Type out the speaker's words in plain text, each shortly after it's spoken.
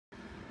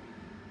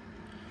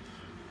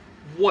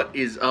What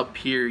is up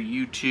here,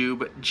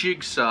 YouTube?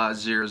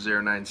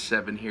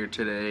 Jigsaw0097 here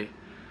today.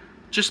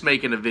 Just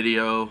making a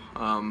video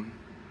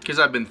because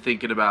I've been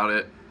thinking about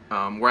it.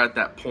 We're at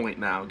that point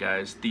now,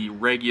 guys. The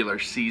regular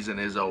season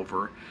is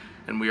over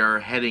and we are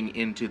heading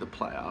into the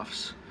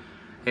playoffs.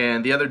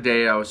 And the other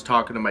day I was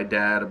talking to my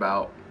dad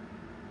about,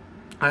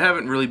 I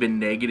haven't really been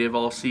negative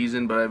all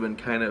season, but I've been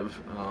kind of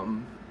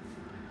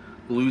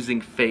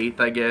losing faith,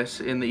 I guess,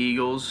 in the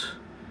Eagles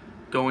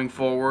going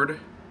forward.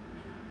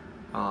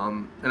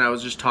 And I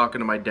was just talking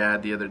to my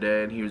dad the other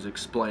day, and he was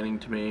explaining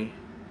to me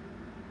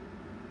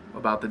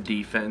about the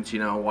defense, you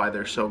know, why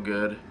they're so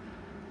good.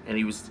 And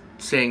he was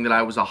saying that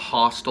I was a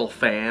hostile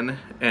fan,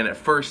 and at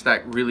first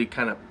that really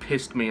kind of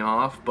pissed me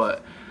off,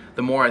 but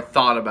the more I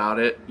thought about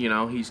it, you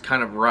know, he's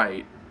kind of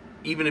right.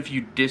 Even if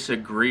you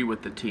disagree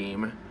with the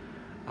team,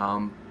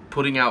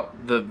 putting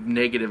out the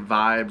negative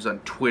vibes on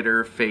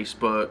Twitter,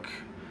 Facebook,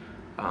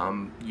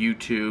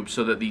 YouTube,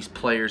 so that these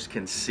players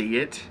can see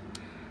it.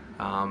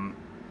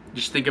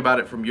 Just think about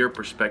it from your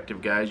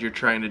perspective, guys. You're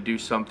trying to do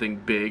something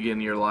big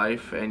in your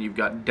life, and you've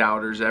got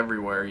doubters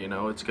everywhere. You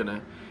know, it's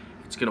gonna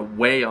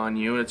weigh on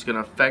you, and it's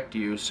gonna affect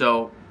you.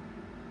 So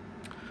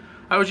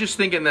I was just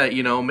thinking that,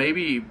 you know,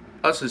 maybe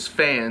us as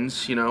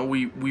fans, you know,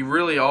 we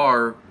really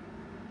are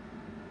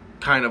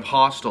kind of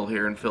hostile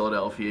here in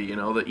Philadelphia. You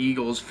know, the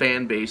Eagles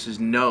fan base is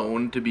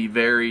known to be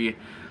very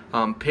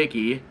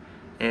picky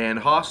and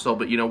hostile,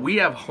 but you know, we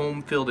have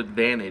home field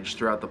advantage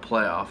throughout the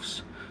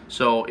playoffs.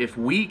 So if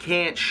we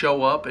can't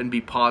show up and be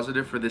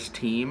positive for this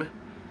team,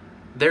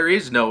 there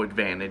is no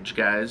advantage,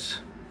 guys.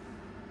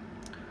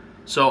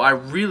 So I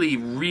really,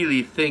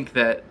 really think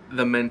that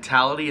the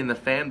mentality in the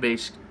fan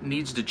base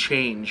needs to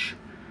change.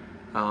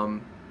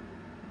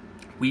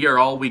 We are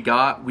all we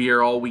got. We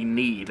are all we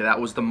need.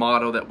 That was the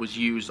motto that was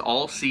used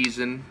all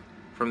season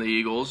from the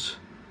Eagles.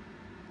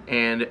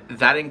 And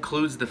that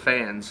includes the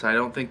fans. I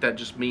don't think that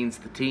just means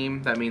the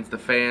team. That means the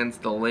fans,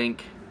 the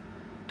link,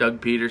 Doug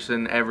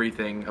Peterson,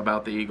 everything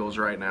about the Eagles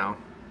right now.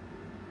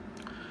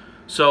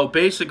 So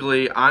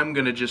basically, I'm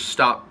going to just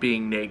stop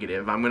being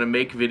negative. I'm going to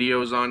make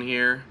videos on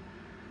here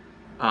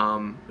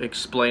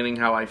explaining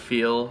how I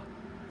feel,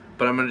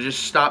 but I'm going to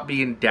just stop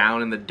being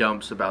down in the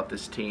dumps about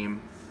this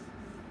team.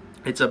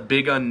 It's a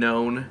big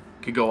unknown,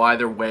 could go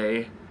either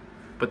way,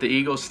 but the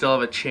Eagles still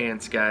have a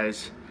chance,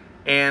 guys.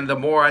 And the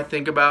more I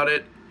think about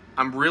it,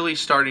 I'm really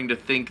starting to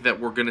think that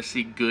we're going to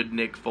see good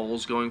Nick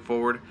Foles going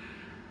forward.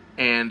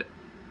 And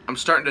I'm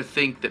starting to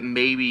think that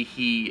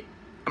maybe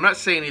I'm not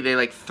saying they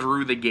like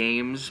threw the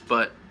games,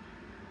 but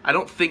I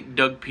don't think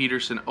Doug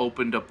Peterson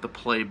opened up the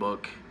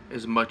playbook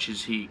as much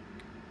as he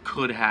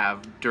could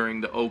have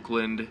during the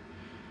Oakland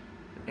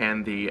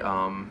and the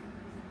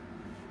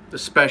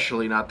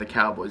especially not the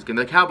Cowboys game.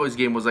 The Cowboys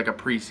game was like a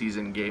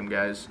preseason game,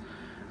 guys.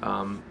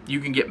 You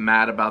can get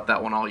mad about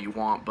that one all you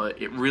want,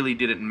 but it really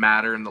didn't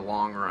matter in the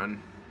long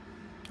run.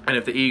 And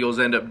if the Eagles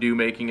end up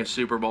making a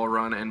Super Bowl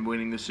run and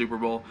winning the Super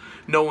Bowl,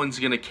 no one's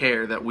going to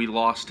care that we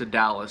lost to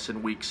Dallas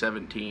in Week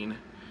 17.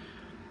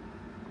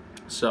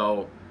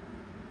 So,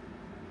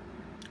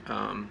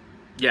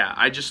 yeah,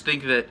 I just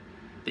think that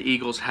the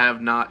Eagles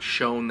have not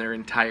shown their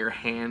entire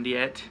hand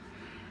yet.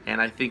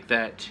 And I think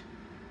that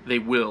they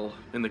will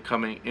in the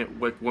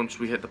once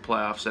we hit the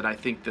playoffs. And I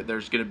think that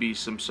there's going to be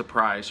some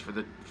surprise for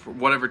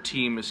whatever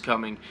team is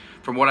coming.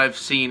 From what I've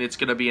seen, it's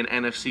going to be an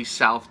NFC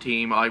South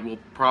team. I will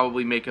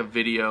probably make a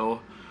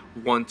video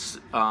once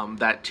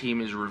that team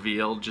is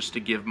revealed, just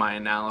to give my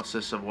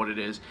analysis of what it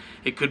is.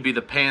 It could be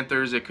the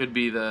Panthers, it could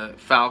be the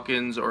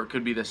Falcons, or it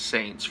could be the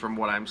Saints from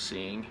what I'm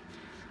seeing.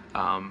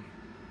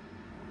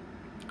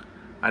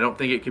 I don't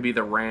think it could be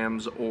the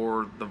Rams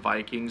or the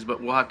Vikings,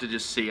 but we'll have to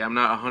just see. I'm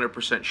not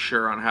 100%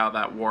 sure on how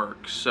that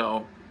works.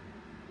 So,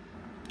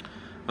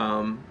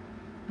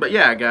 but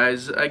yeah,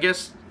 guys, I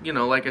guess, you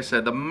know, like I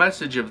said, the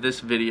message of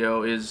this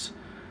video is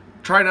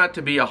try not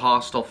to be a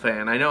hostile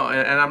fan. I know,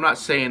 and I'm not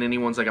saying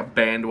anyone's like a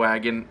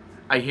bandwagon.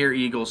 I hear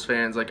Eagles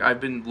fans, like I've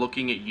been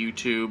looking at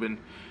YouTube and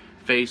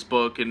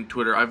Facebook and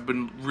Twitter. I've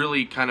been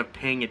really kind of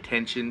paying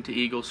attention to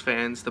Eagles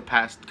fans the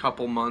past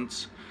couple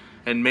months.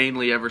 And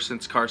mainly ever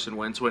since Carson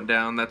Wentz went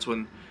down, that's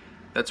when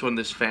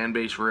this fan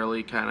base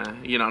really kind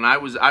of, you know, and I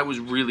was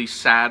really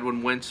sad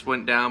when Wentz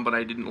went down, but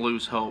I didn't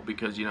lose hope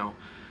because, you know,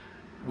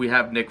 we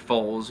have Nick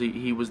Foles.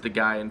 He was the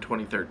guy in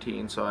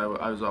 2013, so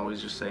I was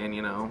always just saying,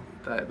 you know,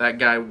 that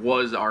guy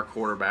was our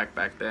quarterback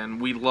back then.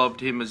 We loved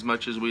him as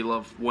much as we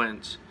loved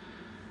Wentz.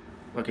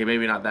 Okay,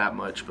 maybe not that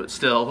much, but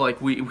still, like,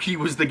 he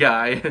was the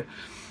guy.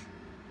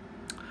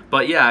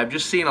 But yeah, I've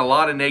just seen a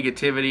lot of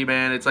negativity,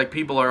 man. It's like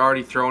people are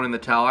already throwing in the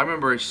towel. I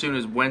remember as soon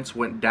as Wentz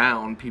went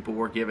down, people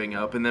were giving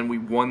up, and then we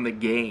won the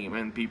game,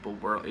 and people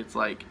were, it's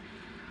like,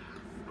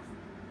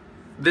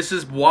 this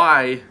is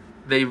why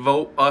they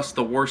vote us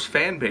the worst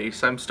fan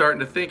base. I'm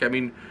starting to think, I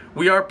mean,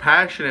 we are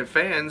passionate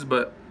fans,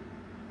 but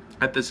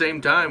at the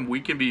same time,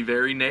 we can be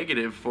very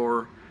negative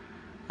for,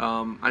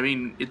 I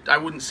mean, I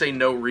wouldn't say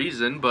no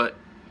reason, but,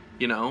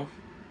 you know,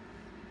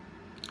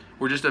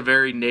 we're just a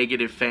very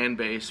negative fan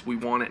base. We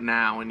want it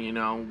now, and, you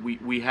know,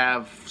 we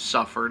have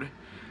suffered.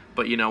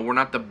 But, you know, we're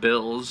not the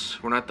Bills.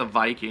 We're not the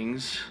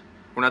Vikings.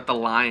 We're not the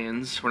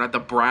Lions. We're not the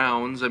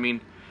Browns. I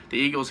mean, the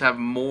Eagles have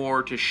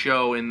more to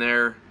show in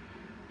their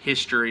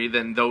history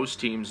than those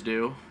teams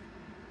do.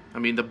 I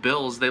mean, the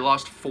Bills, they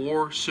lost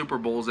 4 Super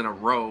Bowls in a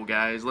row,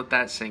 guys. Let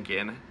that sink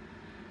in.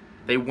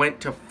 They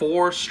went to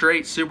 4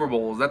 straight Super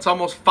Bowls. That's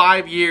almost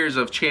 5 years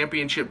of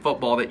championship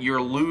football that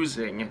you're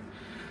losing.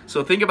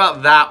 So think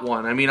about that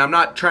one. I mean, I'm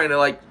not trying to,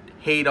 like,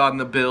 hate on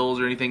the Bills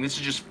or anything. This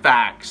is just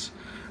facts.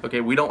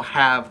 Okay, we don't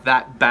have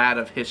that bad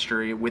of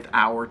history with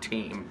our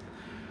team.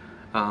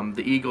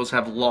 The Eagles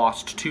have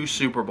lost 2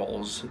 Super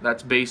Bowls.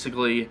 That's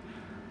basically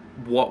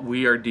what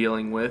we are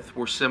dealing with.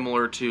 We're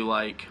similar to,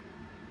 like,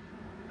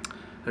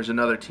 there's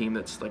another team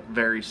that's, like,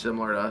 very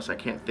similar to us. I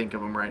can't think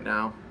of them right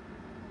now.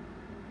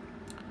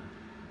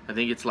 I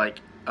think it's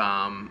like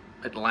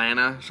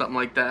Atlanta, something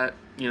like that.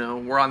 You know,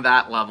 we're on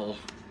that level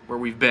where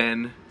we've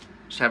been,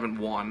 just haven't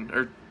won.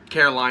 Or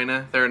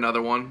Carolina, they're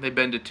another one. They've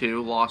been to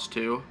 2, lost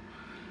 2.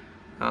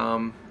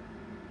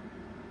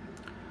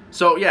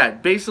 So, yeah,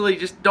 basically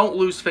just don't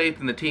lose faith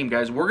in the team,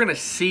 guys. We're going to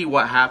see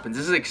what happens.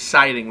 This is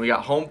exciting. We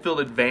got home field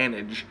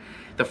advantage.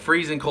 The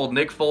freezing cold.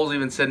 Nick Foles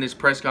even said in his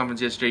press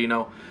conference yesterday, you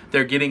know,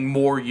 they're getting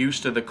more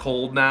used to the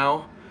cold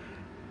now.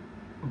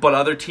 But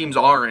other teams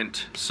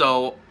aren't.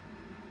 So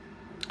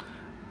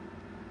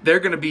they're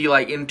going to be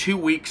like in 2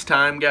 weeks'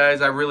 time,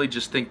 guys. I really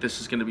just think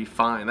this is going to be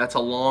fine. That's a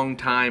long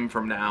time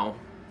from now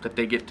that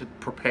they get to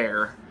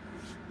prepare.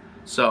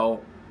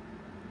 So,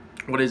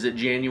 what is it?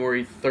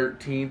 January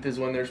 13th is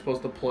when they're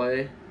supposed to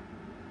play.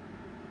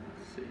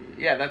 Let's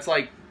see. Yeah, that's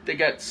like, they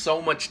got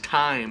so much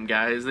time,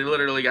 guys. They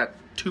literally got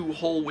 2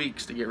 whole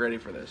weeks to get ready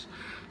for this.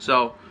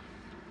 So,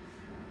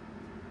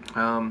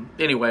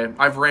 anyway,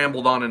 I've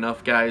rambled on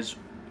enough, guys.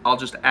 I'll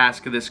just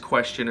ask this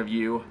question of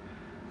you.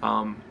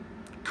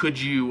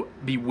 Could you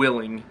be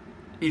willing,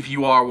 if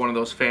you are one of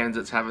those fans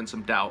that's having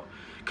some doubt,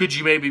 could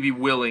you maybe be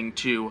willing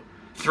to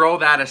throw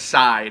that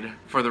aside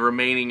for the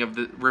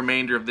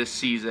remainder of this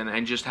season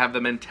and just have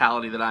the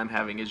mentality that I'm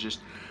having is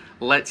just,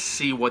 let's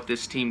see what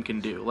this team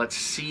can do. Let's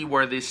see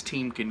where this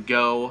team can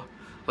go.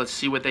 Let's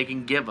see what they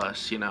can give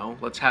us, you know.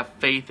 Let's have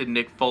faith in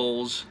Nick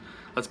Foles.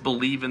 Let's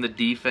believe in the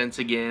defense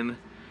again.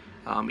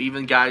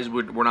 Even guys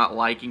we're not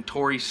liking,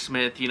 Torrey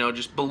Smith, you know,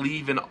 just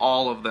believe in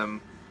all of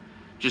them.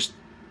 Just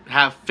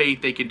have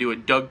faith they can do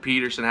it. Doug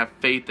Peterson, have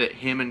faith that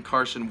him and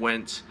Carson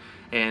Wentz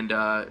and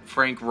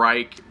Frank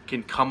Reich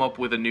can come up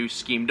with a new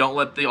scheme. Don't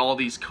let all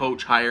these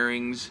coach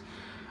hirings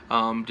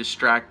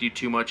distract you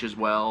too much as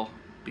well,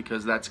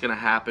 because that's going to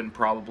happen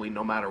probably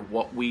no matter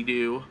what we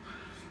do.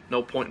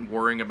 No point in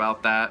worrying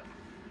about that.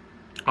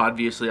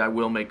 Obviously, I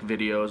will make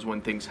videos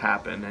when things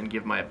happen and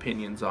give my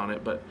opinions on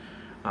it, but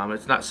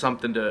it's not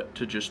something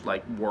to just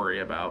like worry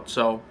about.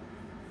 So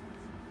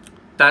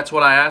that's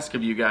what I ask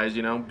of you guys,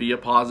 you know, be a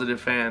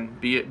positive fan.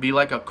 Be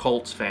like a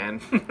Colts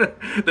fan.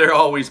 They're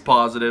always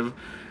positive,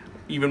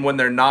 even when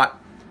they're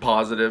not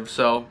positive.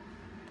 So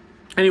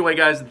anyway,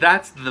 guys,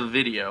 that's the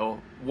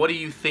video. What do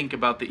you think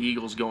about the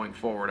Eagles going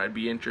forward? I'd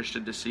be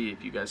interested to see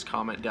if you guys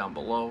comment down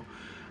below.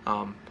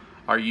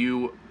 Are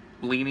you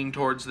leaning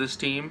towards this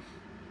team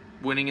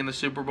winning in the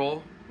Super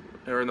Bowl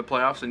or in the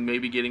playoffs and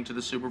maybe getting to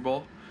the Super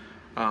Bowl?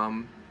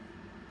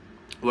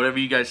 Whatever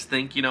you guys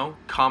think, you know,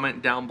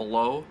 comment down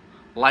below.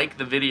 Like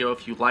the video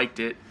if you liked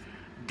it.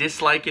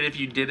 Dislike it if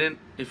you didn't.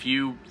 If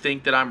you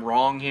think that I'm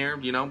wrong here,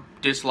 you know,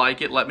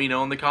 dislike it. Let me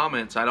know in the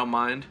comments. I don't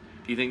mind.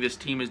 If you think this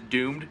team is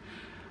doomed.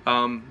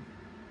 And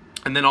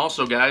then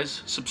also,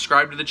 guys,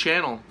 subscribe to the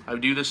channel. I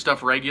do this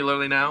stuff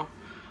regularly now.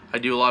 I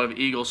do a lot of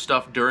Eagles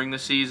stuff during the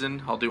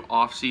season. I'll do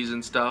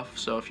off-season stuff.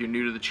 So if you're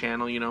new to the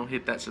channel, you know,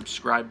 hit that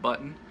subscribe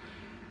button.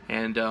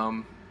 And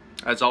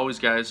as always,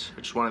 guys,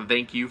 I just want to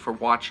thank you for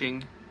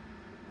watching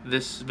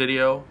this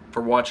video,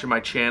 for watching my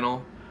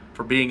channel,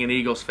 for being an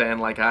Eagles fan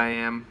like I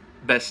am.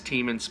 Best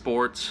team in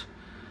sports.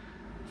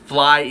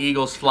 Fly,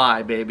 Eagles,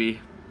 fly, baby.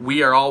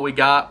 We are all we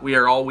got. We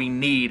are all we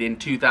need in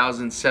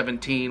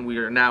 2017. We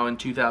are now in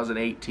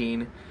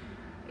 2018.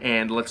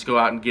 And let's go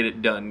out and get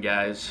it done,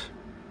 guys.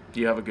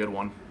 You have a good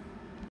one.